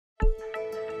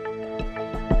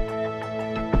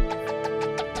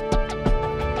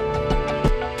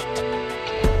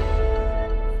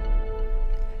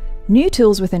New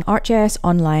tools within ArcGIS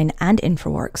Online and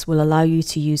InfraWorks will allow you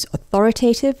to use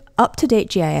authoritative, up-to-date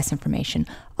GIS information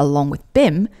along with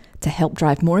BIM to help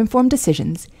drive more informed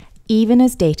decisions, even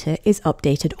as data is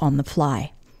updated on the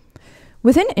fly.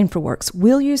 Within InfraWorks,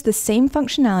 we'll use the same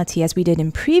functionality as we did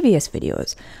in previous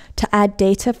videos to add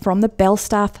data from the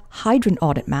Belstaff hydrant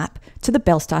audit map to the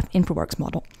Belstaff InfraWorks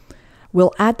model.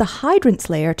 We'll add the hydrants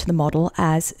layer to the model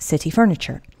as city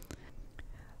furniture.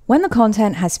 When the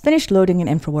content has finished loading in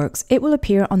InfraWorks, it will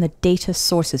appear on the Data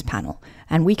Sources panel,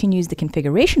 and we can use the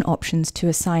configuration options to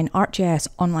assign ArcGIS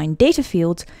Online data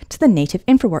fields to the native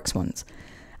InfraWorks ones,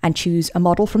 and choose a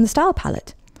model from the style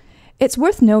palette. It's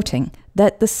worth noting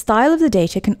that the style of the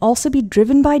data can also be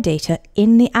driven by data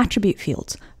in the attribute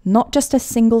fields, not just a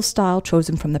single style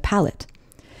chosen from the palette.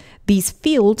 These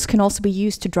fields can also be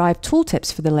used to drive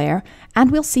tooltips for the layer,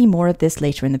 and we'll see more of this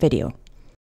later in the video.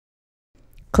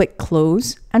 Click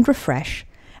Close and Refresh,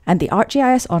 and the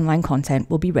ArcGIS Online content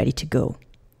will be ready to go.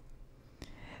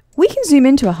 We can zoom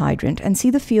into a hydrant and see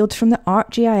the fields from the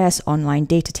ArcGIS Online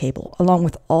data table, along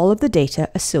with all of the data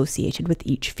associated with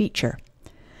each feature.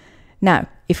 Now,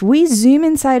 if we zoom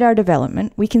inside our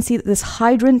development, we can see that this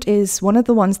hydrant is one of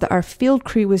the ones that our field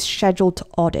crew was scheduled to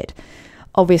audit.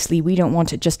 Obviously, we don't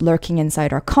want it just lurking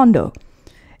inside our condo.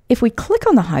 If we click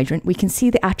on the hydrant, we can see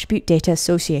the attribute data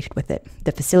associated with it,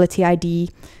 the facility ID,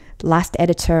 last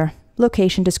editor,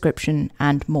 location description,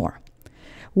 and more.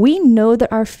 We know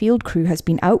that our field crew has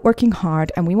been out working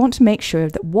hard, and we want to make sure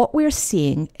that what we're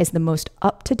seeing is the most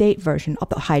up-to-date version of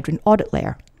the hydrant audit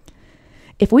layer.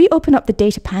 If we open up the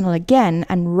data panel again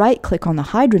and right-click on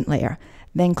the hydrant layer,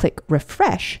 then click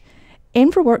Refresh,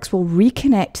 InfraWorks will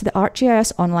reconnect to the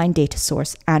ArcGIS Online data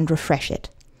source and refresh it.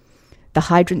 The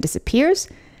hydrant disappears,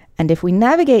 and if we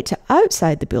navigate to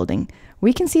outside the building,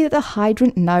 we can see that the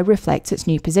hydrant now reflects its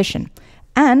new position,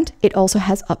 and it also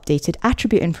has updated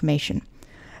attribute information.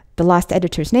 The last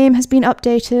editor's name has been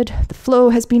updated, the flow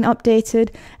has been updated,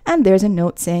 and there's a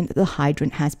note saying that the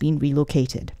hydrant has been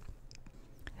relocated.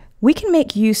 We can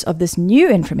make use of this new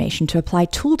information to apply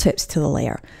tooltips to the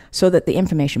layer so that the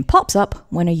information pops up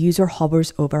when a user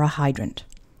hovers over a hydrant.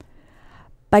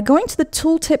 By going to the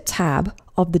Tooltip tab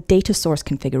of the Data Source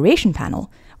Configuration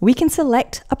panel, we can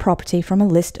select a property from a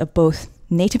list of both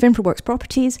native InfraWorks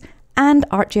properties and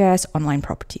ArcGIS Online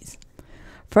properties.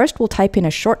 First, we'll type in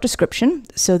a short description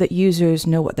so that users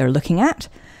know what they're looking at,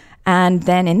 and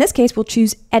then in this case, we'll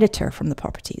choose Editor from the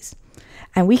properties.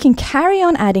 And we can carry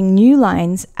on adding new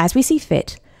lines as we see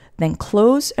fit, then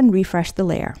close and refresh the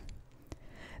layer.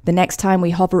 The next time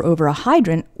we hover over a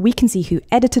hydrant, we can see who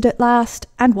edited it last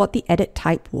and what the edit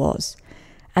type was.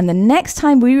 And the next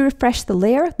time we refresh the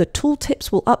layer, the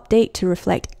tooltips will update to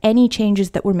reflect any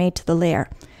changes that were made to the layer,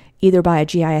 either by a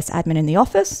GIS admin in the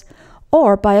office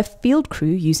or by a field crew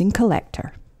using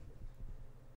Collector.